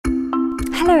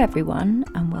Hello everyone,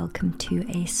 and welcome to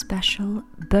a special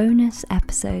bonus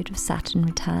episode of Saturn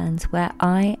Returns, where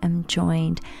I am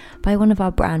joined by one of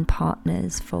our brand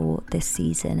partners for this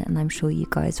season, and I'm sure you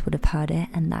guys would have heard it,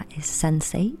 and that is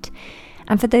Sensate.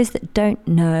 And for those that don't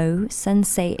know,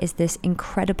 Sensate is this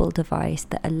incredible device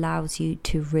that allows you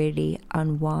to really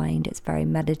unwind. It's very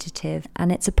meditative,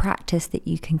 and it's a practice that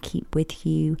you can keep with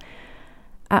you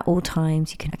at all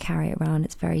times. You can carry it around.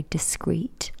 It's very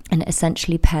discreet, and it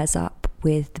essentially pairs up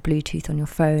with the Bluetooth on your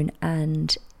phone,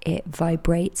 and it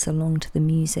vibrates along to the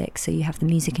music. So you have the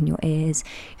music in your ears,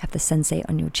 you have the Sensate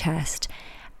on your chest,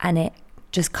 and it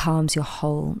just calms your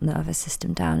whole nervous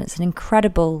system down. It's an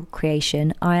incredible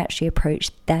creation. I actually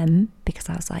approached them because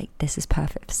I was like, this is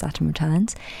perfect for Saturn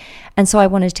Returns. And so I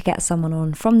wanted to get someone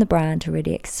on from the brand to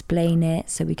really explain it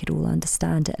so we could all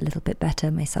understand it a little bit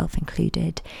better, myself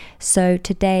included. So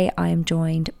today I am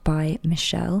joined by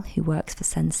Michelle, who works for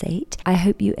Sensate. I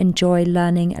hope you enjoy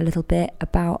learning a little bit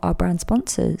about our brand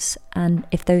sponsors. And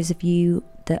if those of you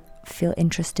that feel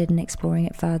interested in exploring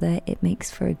it further, it makes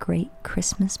for a great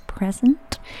Christmas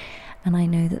present, and I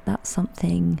know that that's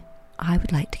something I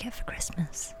would like to get for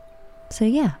Christmas. So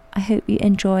yeah, I hope you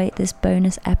enjoy this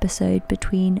bonus episode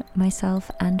between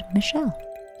myself and Michelle.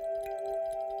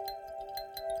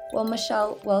 Well,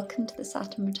 Michelle, welcome to the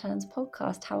Saturn Returns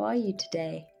podcast. How are you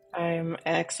today? I'm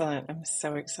excellent. I'm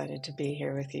so excited to be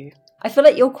here with you. I feel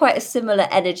like you're quite a similar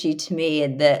energy to me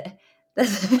in that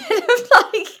there's a bit of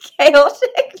like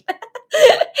chaotic.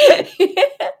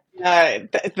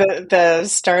 The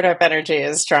startup energy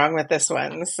is strong with this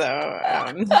one. So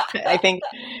I think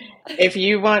if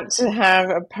you want to have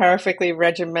a perfectly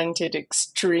regimented,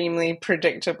 extremely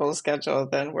predictable schedule,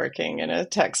 then working in a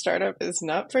tech startup is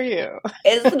not for you.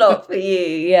 It's not for you,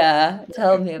 yeah.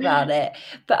 Tell me about it.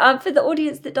 But for the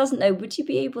audience that doesn't know, would you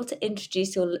be able to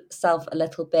introduce yourself a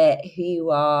little bit, who you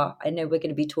are? I know we're going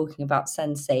to be talking about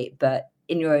Sensate, but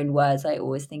in your own words, I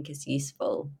always think is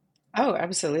useful. Oh,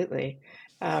 absolutely.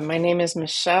 My name is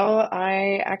Michelle.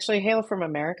 I actually hail from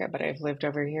America, but I've lived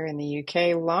over here in the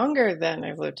UK longer than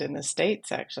I've lived in the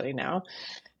States actually now.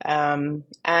 And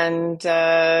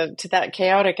to that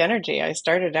chaotic energy, I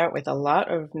started out with a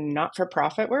lot of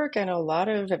not-for-profit work and a lot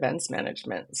of events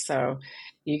management. So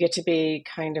you get to be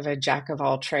kind of a jack of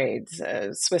all trades,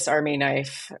 a Swiss Army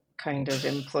knife kind of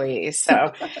employee.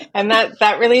 So, and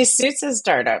that really suits a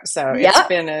startup. So It's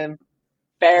been a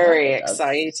very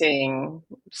exciting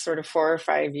sort of 4 or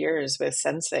 5 years with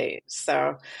Sensate.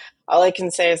 So all I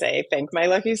can say is I thank my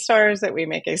lucky stars that we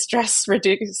make a stress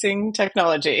reducing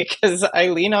technology, because I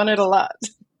lean on it a lot.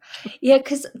 Yeah,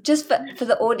 because just for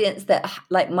the audience that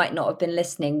like might not have been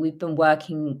listening, we've been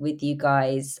working with you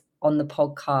guys on the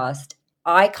podcast.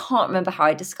 I can't remember how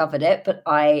I discovered it, but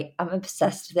I am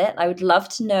obsessed with it. I would love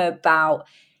to know about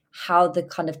how the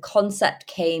kind of concept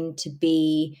came to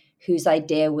be, whose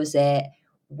idea was it,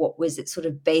 what was it sort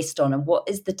of based on, and what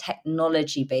is the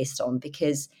technology based on?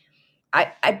 Because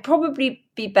I'd probably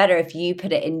be better if you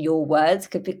put it in your words,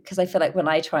 because I feel like when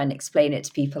I try and explain it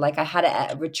to people, like I had it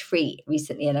at a retreat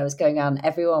recently and I was going around,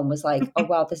 everyone was like, oh,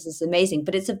 wow, this is amazing.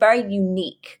 But it's a very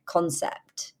unique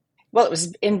concept. Well, it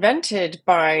was invented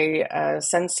by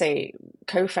Sensate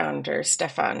co-founder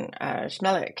Stefan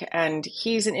Schmelik, and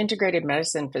he's an integrated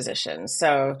medicine physician.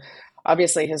 So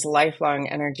obviously his lifelong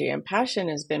energy and passion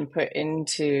has been put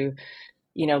into,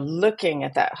 looking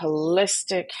at that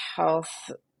holistic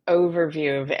health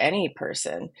overview of any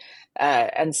person.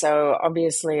 And so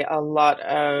obviously a lot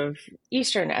of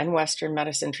Eastern and Western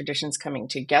medicine traditions coming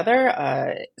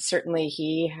together. Certainly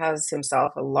he has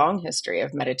himself a long history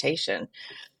of meditation.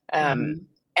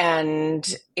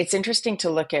 And it's interesting to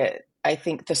look at, I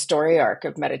think, the story arc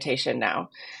of meditation now.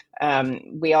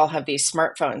 We all have these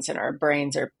smartphones and our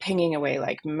brains are pinging away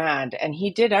like mad. And he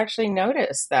did actually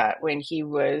notice that when he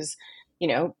was,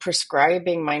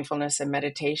 prescribing mindfulness and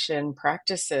meditation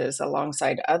practices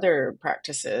alongside other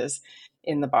practices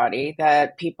in the body,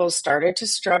 that people started to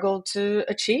struggle to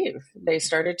achieve. They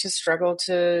started to struggle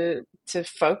to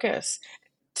focus.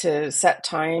 To set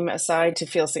time aside to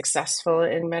feel successful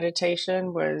in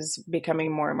meditation was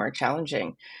becoming more and more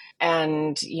challenging.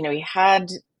 And, he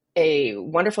had a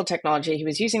wonderful technology he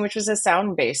was using, which was a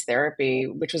sound-based therapy,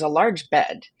 which was a large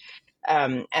bed,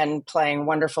 and playing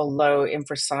wonderful low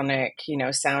infrasonic,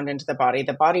 sound into the body.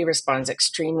 The body responds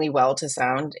extremely well to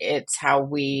sound. It's how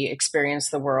we experience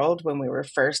the world when we were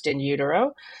first in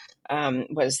utero,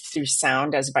 was through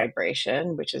sound as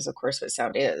vibration, which is, of course, what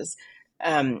sound is.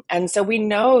 And so we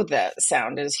know that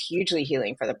sound is hugely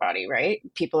healing for the body, right?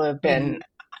 People have been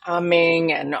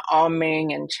humming and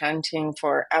umming and chanting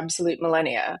for absolute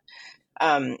millennia.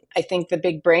 I think the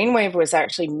big brainwave was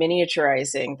actually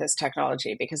miniaturizing this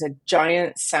technology, because a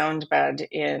giant sound bed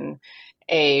in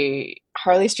a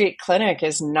Harley Street clinic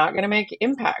is not going to make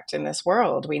impact in this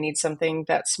world. We need something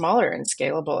that's smaller and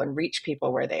scalable and reach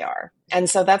people where they are. And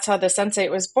so that's how the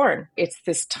Sensate was born. It's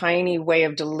this tiny way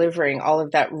of delivering all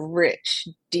of that rich,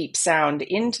 deep sound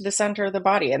into the center of the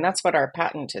body. And that's what our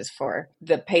patent is for.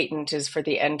 The patent is for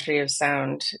the entry of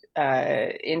sound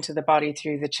into the body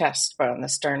through the chest bone, the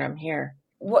sternum here.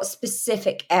 What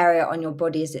specific area on your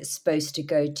body is it supposed to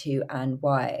go to, and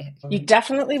why? You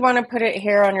definitely want to put it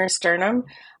here on your sternum.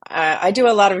 I do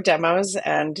a lot of demos,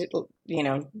 and,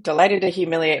 delighted to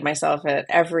humiliate myself at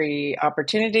every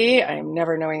opportunity. I'm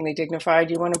never knowingly dignified.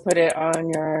 You want to put it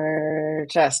on your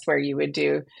chest, where you would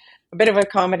do a bit of a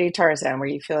comedy Tarzan, where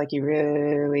you feel like you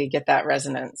really get that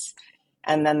resonance.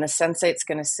 And then the Sensate's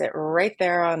going to sit right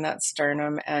there on that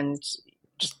sternum, and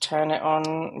just turn it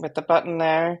on with the button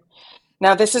there.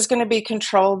 Now, this is going to be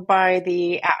controlled by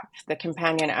the app, the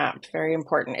companion app. Very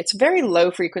important. It's very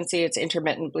low frequency. It's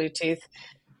intermittent Bluetooth.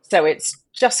 So it's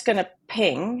just going to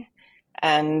ping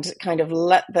and kind of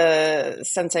let the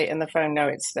Sensate in the phone know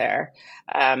it's there.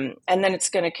 And then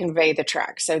it's going to convey the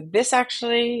track. So this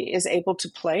actually is able to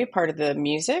play part of the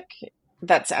music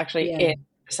that's actually in the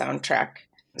soundtrack.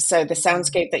 So the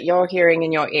soundscape that you're hearing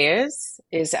in your ears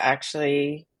is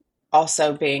actually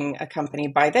also being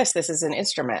accompanied by this. This is an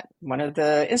instrument, one of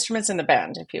the instruments in the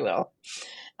band, if you will.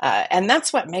 And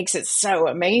that's what makes it so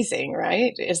amazing,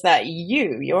 right? Is that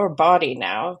your body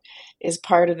now is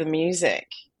part of the music.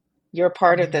 You're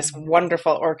part of this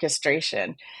wonderful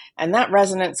orchestration. And that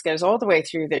resonance goes all the way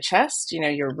through the chest.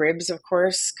 Your ribs, of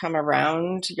course, come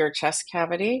around your chest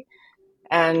cavity.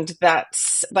 And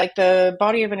that's like the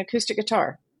body of an acoustic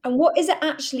guitar. And what is it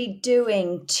actually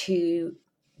doing to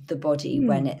the body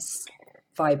when it's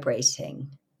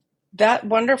vibrating? That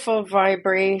wonderful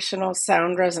vibrational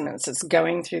sound resonance that's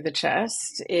going through the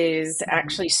chest is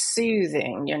actually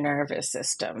soothing your nervous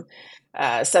system.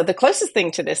 So the closest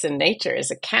thing to this in nature is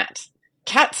a cat.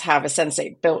 Cats have a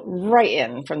Sensate built right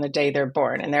in from the day they're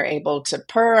born, and they're able to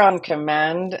purr on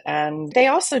command. And they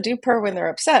also do purr when they're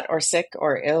upset or sick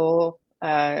or ill,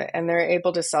 and they're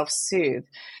able to self-soothe.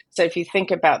 So if you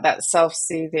think about that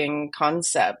self-soothing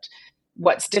concept,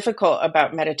 what's difficult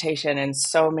about meditation and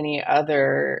so many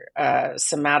other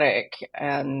somatic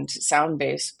and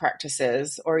sound-based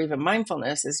practices, or even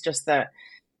mindfulness, is just that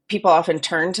people often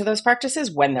turn to those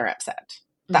practices when they're upset.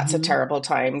 That's a terrible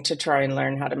time to try and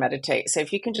learn how to meditate. So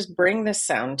if you can just bring this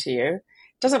sound to you, it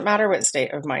doesn't matter what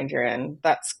state of mind you're in.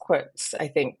 That's I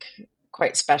think,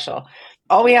 quite special.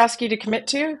 All we ask you to commit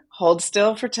to, hold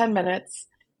still for 10 minutes,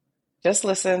 just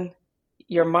listen.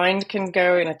 Your mind can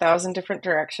go in 1,000 different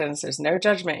directions. There's no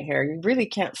judgment here. You really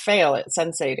can't fail at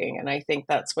sensating. And I think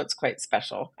that's what's quite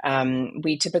special.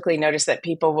 We typically notice that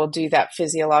people will do that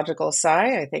physiological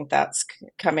sigh. I think that's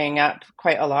coming up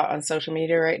quite a lot on social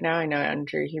media right now. I know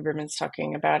Andrew Huberman's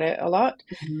talking about it a lot.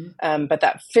 But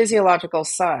that physiological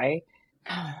sigh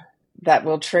that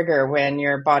will trigger when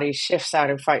your body shifts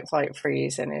out of fight, flight,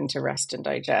 freeze and into rest and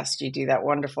digest. You do that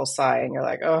wonderful sigh and you're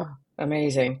like, oh,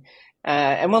 amazing.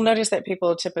 And we'll notice that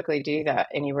people typically do that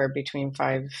anywhere between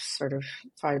 5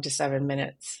 to 7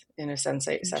 minutes in a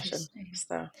Sensate session.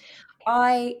 So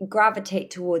I gravitate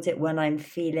towards it when I'm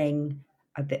feeling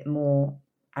a bit more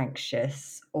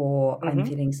anxious, or I'm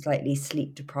feeling slightly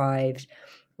sleep deprived,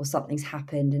 or something's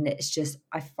happened, and it's just,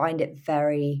 I find it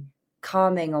very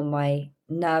calming on my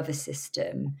nervous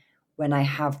system when I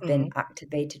have been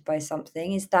activated by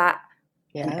something. Is that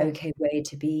an okay way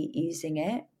to be using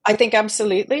it? I think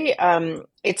absolutely.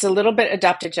 It's a little bit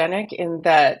adaptogenic in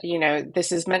that,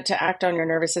 this is meant to act on your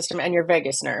nervous system and your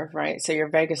vagus nerve, right? So your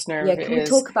vagus nerve can we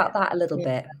talk about that a little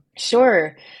bit?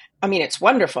 Sure. I mean, it's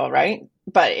wonderful, right?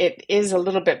 But it is a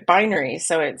little bit binary.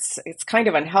 So it's kind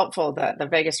of unhelpful that the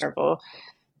vagus nerve will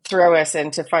throw us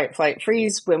into fight, flight,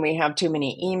 freeze when we have too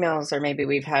many emails, or maybe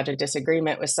we've had a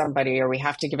disagreement with somebody, or we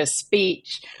have to give a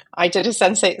speech. I did a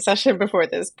Sensate session before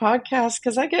this podcast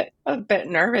because I get a bit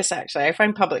nervous, actually. I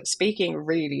find public speaking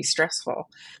really stressful.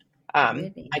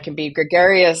 Really? I can be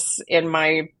gregarious in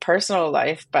my personal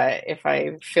life, but if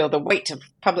I feel the weight of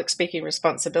public speaking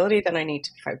responsibility, then I need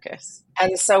to focus.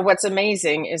 And so what's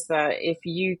amazing is that if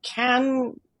you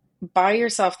can buy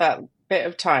yourself that bit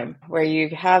of time where you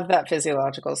have that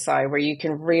physiological sigh, where you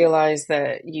can realize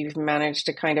that you've managed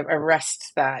to kind of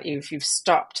arrest that, you've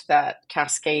stopped that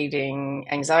cascading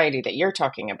anxiety that you're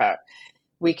talking about,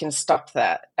 we can stop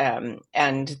that. And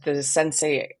the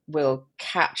Sensate will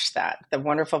catch that. The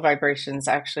wonderful vibrations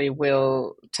actually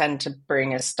will tend to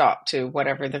bring a stop to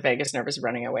whatever the vagus nerve is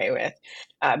running away with,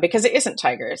 because it isn't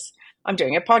tigers. I'm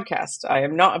doing a podcast. I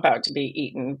am not about to be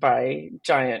eaten by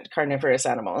giant carnivorous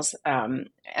animals.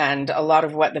 And a lot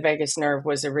of what the vagus nerve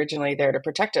was originally there to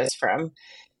protect us from,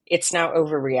 it's now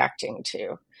overreacting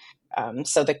to.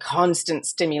 So the constant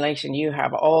stimulation you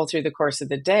have all through the course of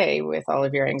the day with all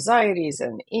of your anxieties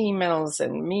and emails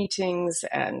and meetings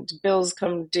and bills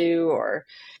come due, or,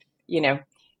 you know,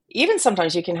 even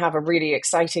sometimes you can have a really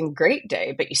exciting, great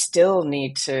day, but you still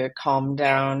need to calm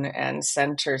down and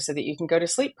center so that you can go to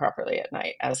sleep properly at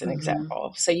night, as an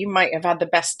example. So you might have had the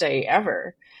best day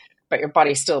ever, but your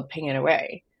body's still pinging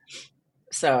away.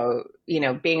 So,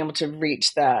 being able to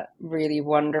reach that really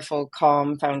wonderful,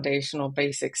 calm, foundational,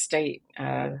 basic state,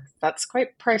 that's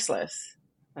quite priceless,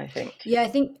 I think. Yeah, I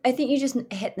think you just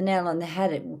hit the nail on the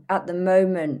head. At the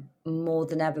moment, more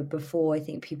than ever before, I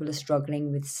think people are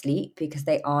struggling with sleep because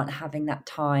they aren't having that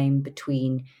time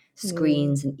between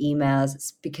screens and emails.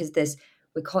 It's because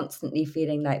we're constantly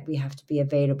feeling like we have to be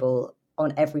available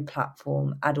on every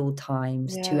platform at all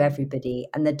times to everybody,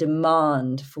 and the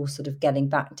demand for sort of getting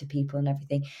back to people and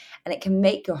everything. And it can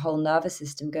make your whole nervous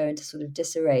system go into sort of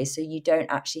disarray. So you don't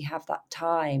actually have that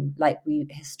time like we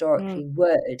historically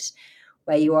would,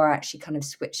 where you are actually kind of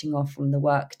switching off from the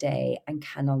workday and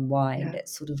can unwind.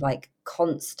 It's sort of like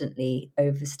constantly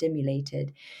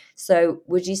overstimulated. So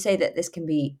would you say that this can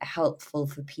be helpful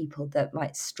for people that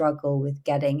might struggle with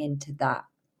getting into that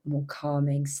more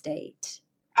calming state?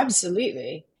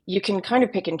 Absolutely. You can kind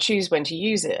of pick and choose when to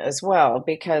use it as well,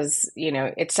 because,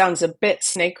 it sounds a bit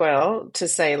snake oil to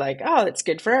say like, oh, it's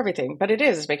good for everything, but it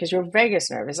is, because your vagus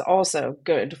nerve is also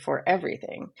good for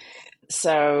everything.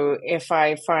 So if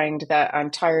I find that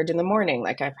I'm tired in the morning,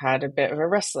 like I've had a bit of a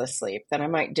restless sleep, then I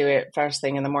might do it first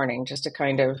thing in the morning just to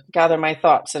kind of gather my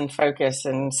thoughts and focus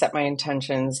and set my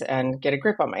intentions and get a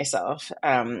grip on myself.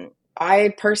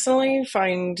 I personally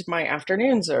find my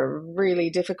afternoons are really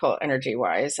difficult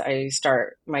energy-wise. I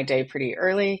start my day pretty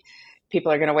early.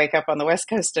 People are going to wake up on the West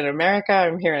Coast in America.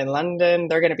 I'm here in London.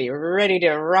 They're going to be ready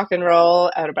to rock and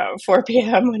roll at about 4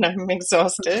 p.m. when I'm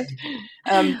exhausted.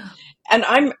 And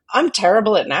I'm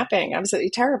terrible at napping,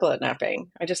 absolutely terrible at napping.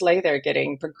 I just lay there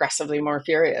getting progressively more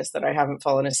furious that I haven't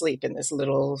fallen asleep in this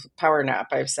little power nap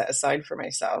I've set aside for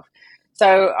myself.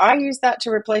 So I use that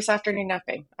to replace afternoon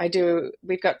napping.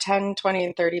 We've got 10, 20,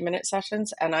 and 30-minute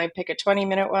sessions, and I pick a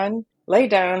 20-minute one, lay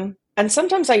down, and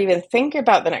sometimes I even think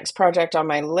about the next project on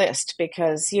my list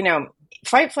because,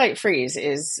 fight, flight, freeze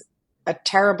is a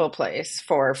terrible place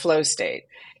for flow state.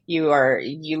 You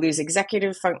lose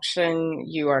executive function,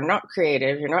 you are not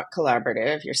creative, you're not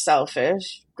collaborative, you're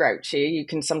selfish, grouchy.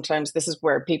 This is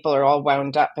where people are all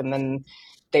wound up and then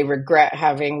they regret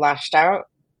having lashed out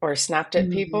or snapped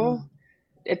at people.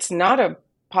 It's not a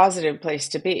positive place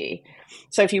to be.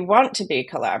 So if you want to be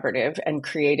collaborative and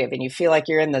creative and you feel like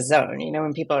you're in the zone,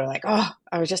 when people are like, oh,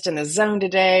 I was just in the zone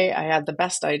today, I had the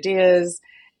best ideas.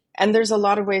 And there's a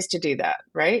lot of ways to do that,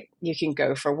 right? You can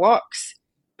go for walks.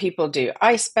 People do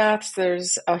ice baths.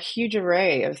 There's a huge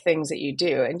array of things that you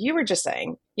do. And you were just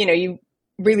saying, you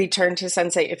really turn to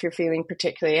Sensate if you're feeling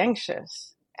particularly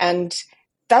anxious. And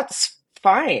that's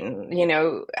fine.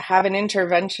 Have an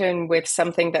intervention with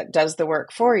something that does the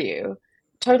work for you.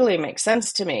 Totally makes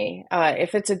sense to me.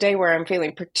 If it's a day where I'm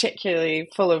feeling particularly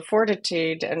full of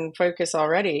fortitude and focus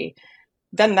already,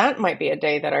 then that might be a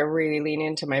day that I really lean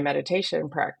into my meditation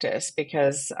practice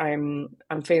because I'm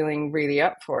feeling really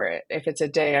up for it. If it's a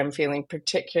day I'm feeling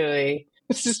particularly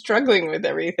struggling with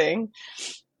everything,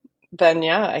 then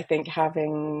I think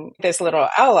having this little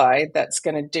ally that's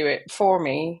going to do it for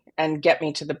me and get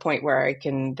me to the point where I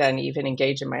can then even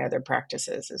engage in my other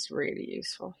practices is really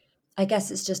useful. I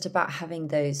guess it's just about having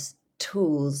those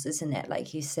tools, isn't it?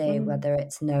 Like you say, whether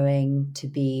it's knowing to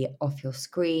be off your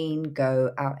screen,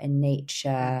 go out in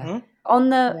nature. On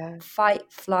the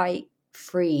fight, flight,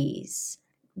 freeze,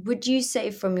 would you say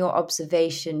from your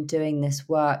observation doing this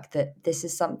work that this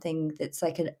is something that's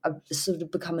like a sort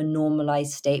of become a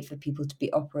normalized state for people to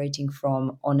be operating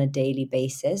from on a daily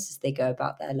basis as they go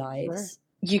about their lives? Sure.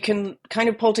 You can kind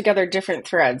of pull together different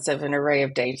threads of an array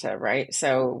of data, right?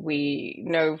 So we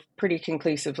know pretty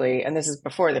conclusively, and this is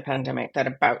before the pandemic, that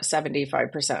about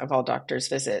 75% of all doctors'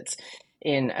 visits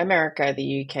in America,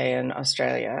 the UK, and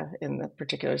Australia, in the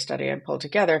particular study I pulled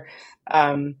together,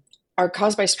 are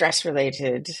caused by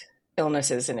stress-related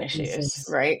illnesses and issues,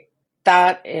 right?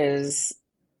 That is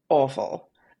awful.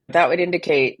 That would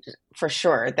indicate for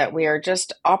sure that we are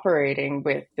just operating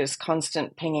with this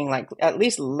constant pinging, like at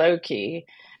least low-key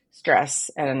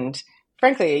stress. And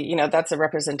frankly, that's a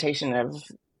representation of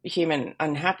human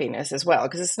unhappiness as well,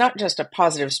 because it's not just a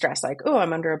positive stress like, oh,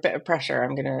 I'm under a bit of pressure,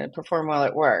 I'm going to perform well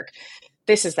at work.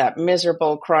 this is that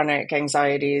miserable chronic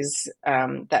anxieties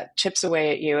that chips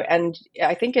away at you. And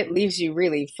I think it leaves you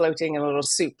really floating in a little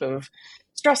soup of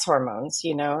stress hormones.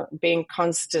 Being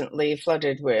constantly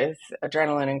flooded with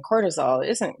adrenaline and cortisol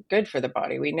isn't good for the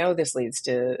body. We know this leads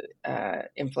to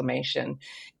inflammation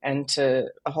and to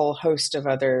a whole host of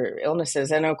other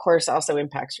illnesses, and of course also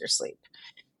impacts your sleep.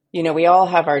 We all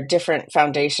have our different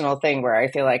foundational thing where I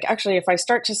feel like, actually, if I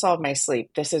start to solve my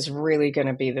sleep, this is really going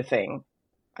to be the thing,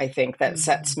 I think, that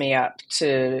sets me up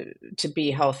to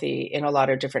be healthy in a lot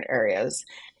of different areas.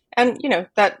 And,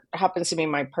 that happens to be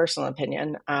my personal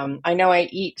opinion. I know I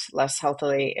eat less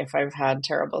healthily if I've had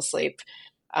terrible sleep.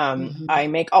 I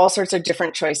make all sorts of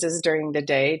different choices during the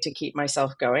day to keep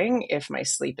myself going if my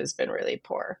sleep has been really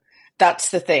poor.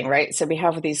 That's the thing, right? So we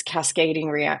have these cascading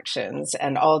reactions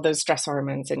and all those stress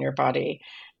hormones in your body.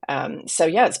 So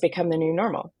yeah, it's become the new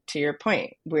normal. To your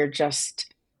point, we're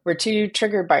too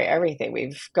triggered by everything.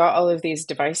 We've got all of these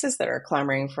devices that are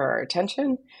clamoring for our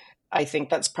attention. I think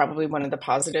that's probably one of the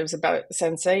positives about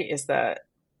Sensate is that,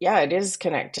 yeah, it is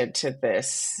connected to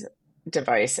this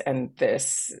device and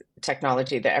this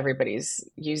technology that everybody's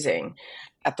using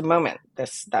at the moment.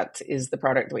 That is the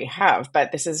product we have,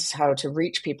 but this is how to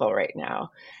reach people right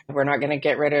now. We're not going to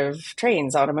get rid of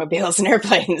trains, automobiles, and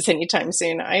airplanes anytime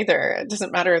soon either. It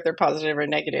doesn't matter if they're positive or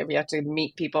negative. You have to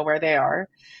meet people where they are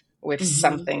with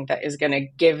something that is going to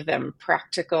give them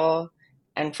practical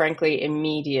and frankly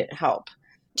immediate help.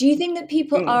 Do you think that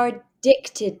people are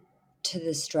addicted to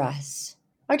the stress?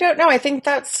 I don't know. I think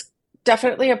that's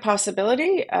definitely a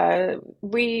possibility.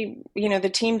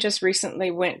 The team just recently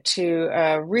went to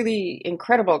a really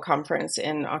incredible conference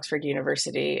in Oxford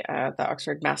University, the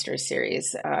Oxford Masters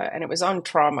Series, and it was on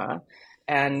trauma.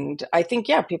 And I think,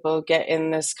 yeah, people get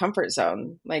in this comfort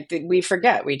zone. Like we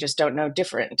forget, we just don't know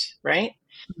different, right?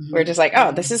 We're just like,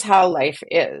 oh, this is how life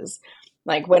is.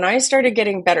 Like when I started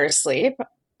getting better sleep,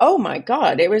 oh my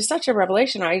God, it was such a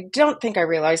revelation. I don't think I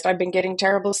realized I'd been getting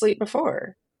terrible sleep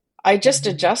before. I just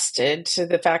adjusted to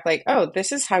the fact like, oh,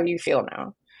 this is how you feel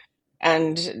now.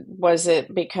 And was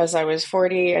it because I was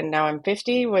 40 and now I'm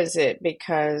 50? Was it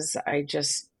because I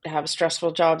just have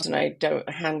stressful jobs and I don't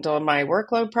handle my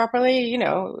workload properly?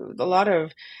 A lot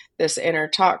of this inner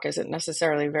talk isn't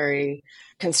necessarily very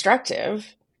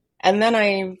constructive. And then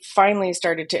I finally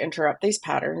started to interrupt these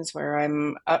patterns where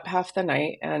I'm up half the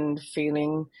night and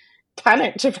feeling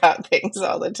panicked about things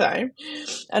all the time.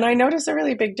 And I noticed a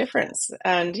really big difference.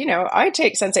 And, I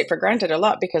take Sensate for granted a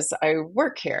lot because I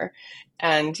work here.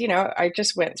 And, I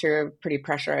just went through a pretty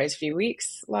pressurized few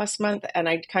weeks last month and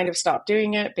I kind of stopped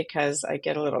doing it because I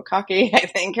get a little cocky. I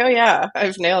think, oh yeah,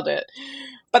 I've nailed it.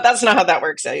 But that's not how that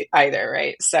works either,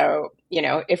 right? So,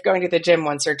 if going to the gym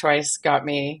once or twice got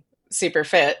me super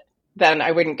fit, then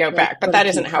I wouldn't go back. But that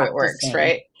isn't how it works,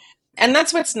 right? And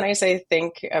that's what's nice, I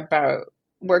think, about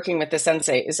working with the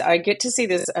Sensate is I get to see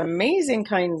this amazing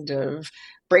kind of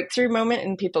breakthrough moment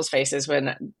in people's faces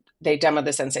when they demo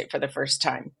the Sensate for the first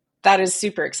time. That is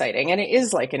super exciting. And it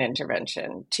is like an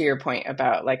intervention, to your point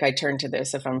about like, I turn to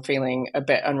this if I'm feeling a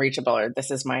bit unreachable or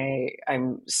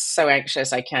I'm so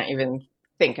anxious, I can't even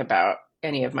think about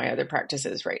any of my other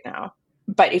practices right now.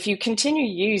 But if you continue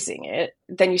using it,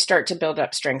 then you start to build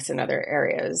up strengths in other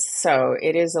areas. So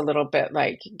it is a little bit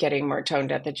like getting more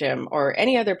toned at the gym or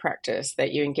any other practice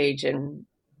that you engage in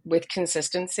with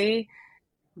consistency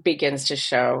begins to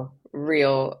show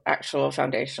real, actual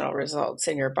foundational results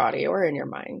in your body or in your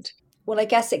mind. Well, I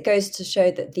guess it goes to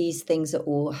show that these things are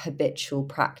all habitual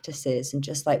practices. And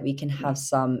just like we can have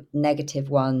some negative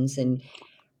ones. And,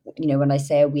 when I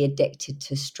say, are we addicted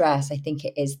to stress? I think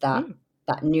it is that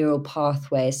neural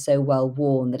pathway is so well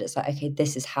worn that it's like, okay,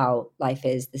 this is how life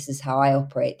is. This is how I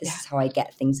operate. This is how I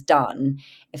get things done.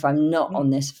 If I'm not on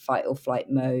this fight or flight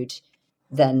mode,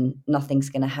 then nothing's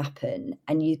going to happen.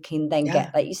 And you can then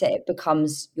get, like you said, it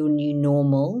becomes your new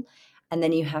normal. And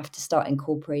then you have to start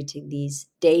incorporating these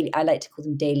daily, I like to call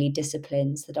them daily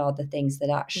disciplines, that are the things that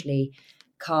actually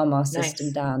calm our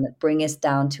system down, that bring us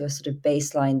down to a sort of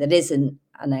baseline that isn't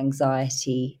an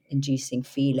anxiety inducing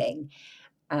feeling.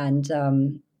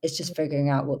 And it's just figuring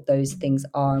out what those things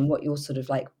are and what your sort of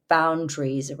like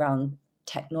boundaries around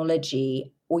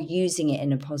technology or using it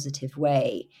in a positive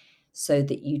way so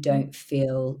that you don't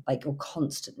feel like you're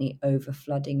constantly over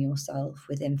flooding yourself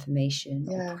with information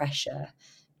or pressure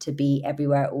to be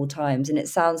everywhere at all times. And it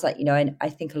sounds like, I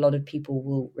think a lot of people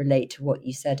will relate to what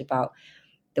you said about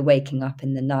the waking up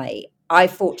in the night. I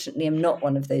fortunately am not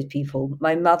one of those people.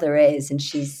 My mother is, and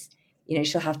she's,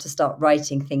 she'll have to start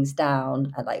writing things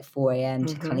down at like 4 a.m.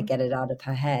 to kind of get it out of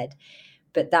her head.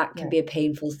 But that can be a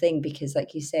painful thing because,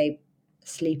 like you say,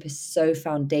 sleep is so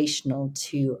foundational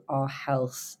to our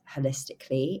health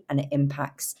holistically, and it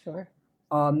impacts Sure.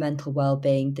 our mental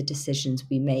well-being, the decisions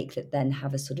we make that then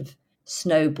have a sort of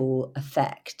snowball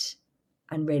effect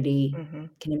and really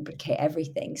can implicate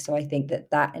everything. So I think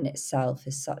that in itself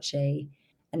is such an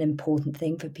important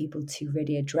thing for people to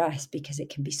really address, because it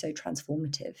can be so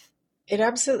transformative. It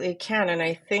absolutely can. And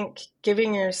I think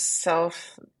giving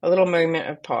yourself a little moment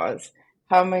of pause.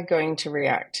 How am I going to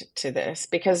react to this?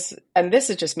 Because, and this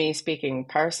is just me speaking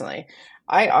personally,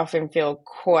 I often feel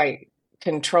quite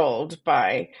controlled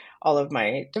by all of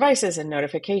my devices and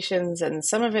notifications, and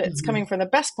some of it's coming from the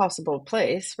best possible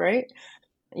place, right?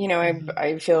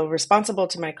 I feel responsible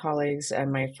to my colleagues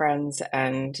and my friends,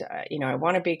 and, I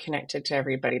want to be connected to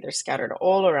everybody. They're scattered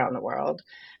all around the world.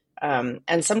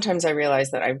 And sometimes I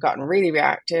realize that I've gotten really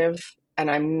reactive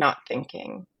and I'm not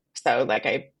thinking. So, like,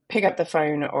 I pick up the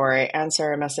phone or I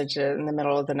answer a message in the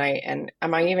middle of the night, and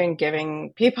am I even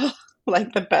giving people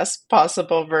like the best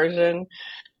possible version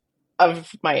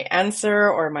of my answer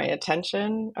or my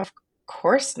attention? Of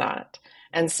course not.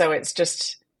 And so it's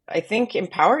just, I think,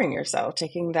 empowering yourself,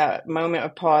 taking that moment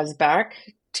of pause back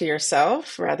to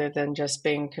yourself rather than just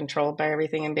being controlled by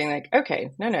everything and being like,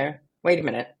 okay, no, wait a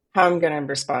minute. How I'm going to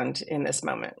respond in this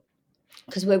moment.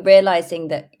 Because we're realizing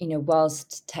that,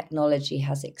 whilst technology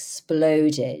has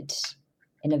exploded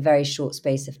in a very short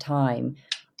space of time,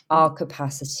 our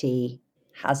capacity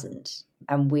hasn't.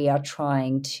 And we are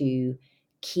trying to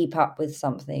keep up with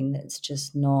something that's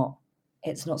just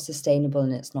it's not sustainable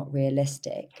and it's not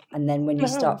realistic. And then when you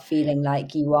start feeling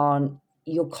like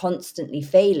you're constantly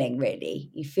failing, really,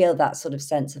 you feel that sort of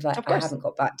sense of like, I haven't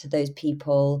got back to those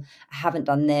people, I haven't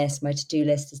done this, my to-do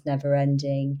list is never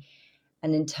ending.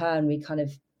 And in turn,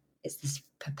 it's this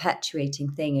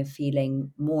perpetuating thing of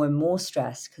feeling more and more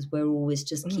stressed because we're always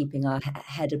just keeping our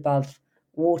head above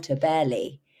water,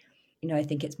 barely. I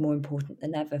think it's more important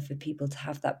than ever for people to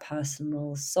have that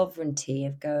personal sovereignty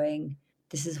of going,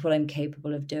 this is what I'm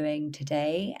capable of doing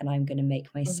today, and I'm going to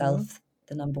make myself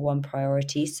the number one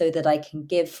priority so that I can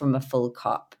give from a full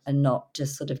cup and not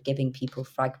just sort of giving people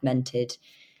fragmented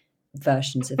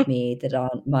versions of me that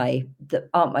aren't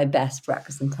my best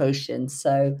representation.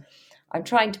 So I'm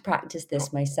trying to practice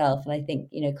this myself, and I think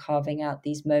carving out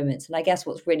these moments. And I guess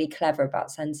what's really clever about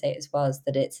Sensate as well is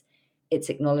that it's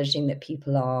acknowledging that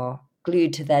people are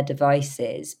glued to their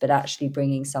devices, but actually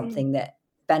bringing something that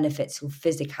benefits your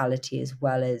physicality as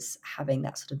well as having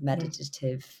that sort of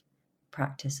meditative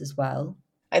practice as well.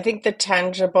 I think the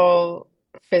tangible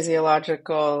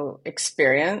physiological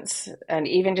experience and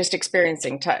even just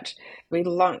experiencing touch. We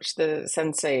launched the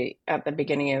Sensate at the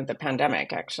beginning of the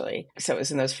pandemic, actually. So it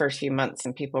was in those first few months,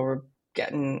 and people were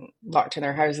getting locked in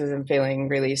their houses and feeling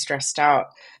really stressed out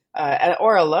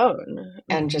or alone,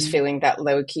 and just feeling that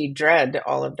low-key dread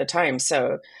all of the time.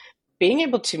 So being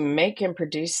able to make and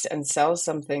produce and sell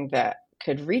something that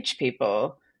could reach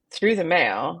people through the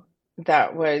mail,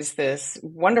 that was this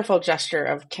wonderful gesture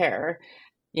of care,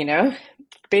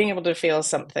 being able to feel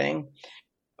something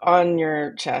on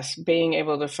your chest, being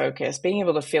able to focus, being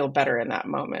able to feel better in that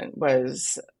moment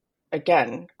was,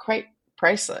 again, quite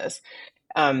priceless.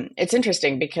 It's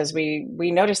interesting because we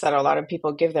notice that a lot of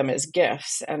people give them as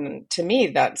gifts. And to me,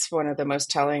 that's one of the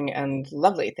most telling and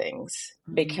lovely things,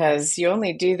 because you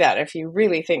only do that if you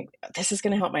really think, this is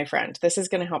going to help my friend, this is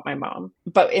going to help my mom,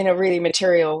 but in a really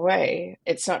material way.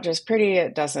 It's not just pretty.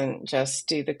 It doesn't just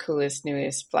do the coolest,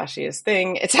 newest, flashiest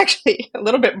thing. It's actually a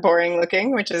little bit boring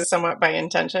looking, which is somewhat by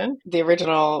intention. The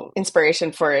original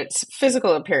inspiration for its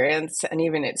physical appearance and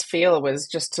even its feel was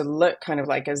just to look kind of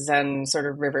like a Zen sort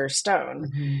of river stone.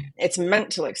 It's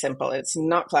meant to look simple. It's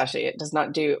not flashy. It does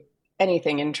not do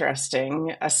anything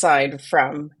interesting aside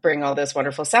from bring all this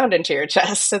wonderful sound into your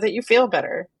chest so that you feel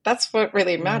better. That's what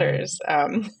really matters.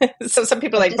 So some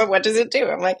people are like, but what does it do?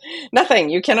 I'm like, nothing.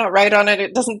 You cannot write on it.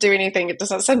 It doesn't do anything. It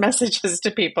doesn't send messages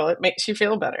to people. It makes you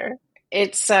feel better.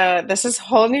 It's this is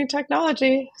whole new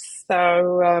technology.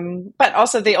 So, but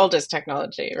also the oldest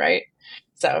technology, right?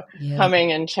 So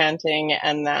humming and chanting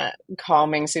and that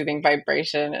calming, soothing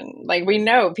vibration. And like, we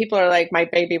know people are like, my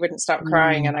baby wouldn't stop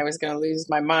crying and I was going to lose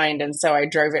my mind. And so I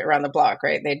drove it around the block,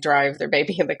 right? They drive their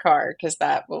baby in the car because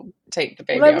that will take the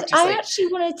baby off to sleep. I actually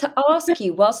wanted to ask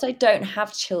you, whilst I don't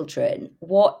have children,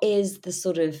 what is the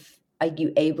sort of, are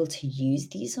you able to use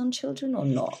these on children or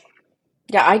not?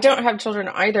 Yeah, I don't have children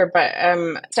either, but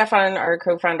Stefan, our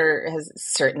co-founder, has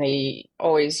certainly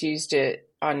always used it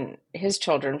on his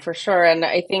children for sure. And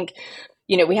I think,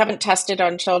 we haven't tested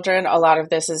on children. A lot of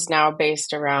this is now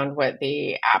based around what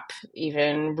the app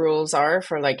even rules are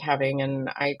for like having an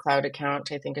iCloud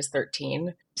account, I think is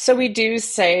 13. So we do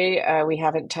say we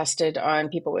haven't tested on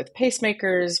people with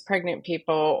pacemakers, pregnant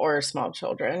people, or small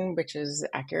children, which is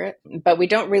accurate. But we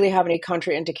don't really have any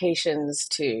contraindications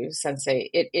to Sensate.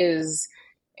 It is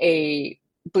a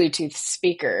Bluetooth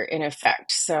speaker in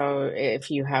effect. So if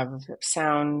you have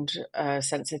sound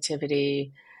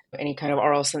sensitivity, any kind of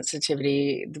oral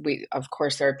sensitivity, of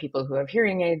course, there are people who have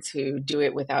hearing aids who do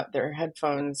it without their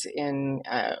headphones in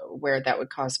where that would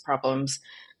cause problems.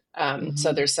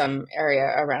 So there's some area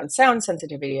around sound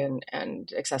sensitivity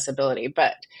and accessibility,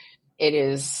 but it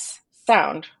is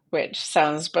sound, which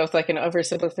sounds both like an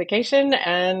oversimplification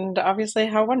and obviously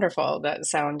how wonderful that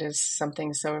sound is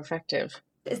something so effective.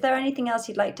 Is there anything else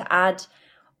you'd like to add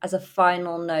as a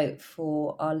final note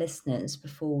for our listeners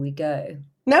before we go?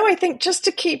 No, I think just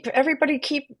to keep everybody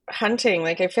keep hunting.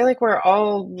 Like I feel like we're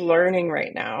all learning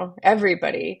right now.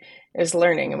 Everybody is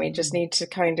learning, and we just need to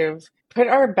kind of put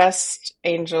our best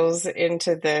angels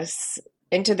into this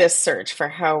search for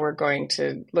how we're going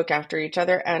to look after each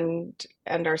other and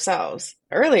ourselves.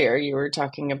 Earlier you were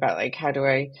talking about like how do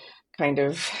I kind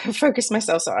of focus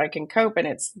myself so I can cope, and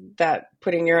it's that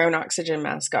putting your own oxygen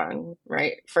mask on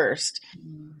right first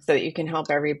so that you can help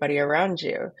everybody around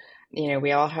you.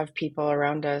 We all have people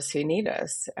around us who need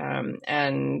us,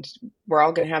 and we're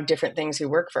all going to have different things who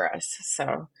work for us.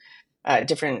 So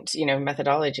different,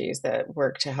 methodologies that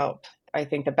work to help. I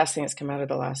think the best thing that's come out of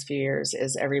the last few years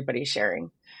is everybody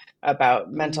sharing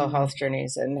about mental health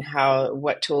journeys and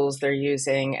what tools they're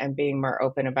using and being more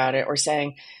open about it, or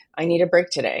saying, I need a break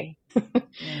today.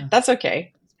 That's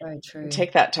okay. Very true.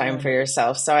 Take that time for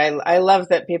yourself. So I love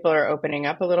that people are opening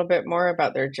up a little bit more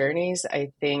about their journeys.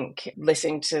 I think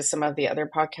listening to some of the other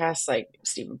podcasts like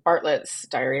Stephen Bartlett's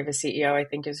Diary of a CEO, I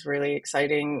think is really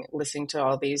exciting. Listening to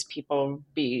all these people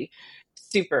be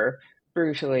super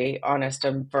brutally honest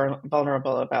and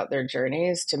vulnerable about their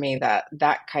journeys, to me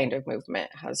that kind of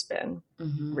movement has been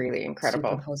really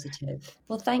incredible. Super positive.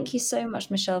 Well, thank you so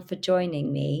much, Michelle, for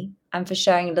joining me and for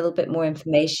sharing a little bit more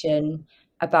information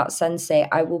about Sensate.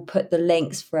 I will put the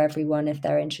links for everyone if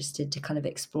they're interested to kind of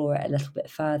explore it a little bit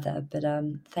further. But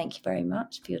thank you very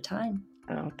much for your time.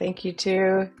 Oh, thank you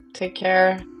too. Take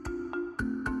care.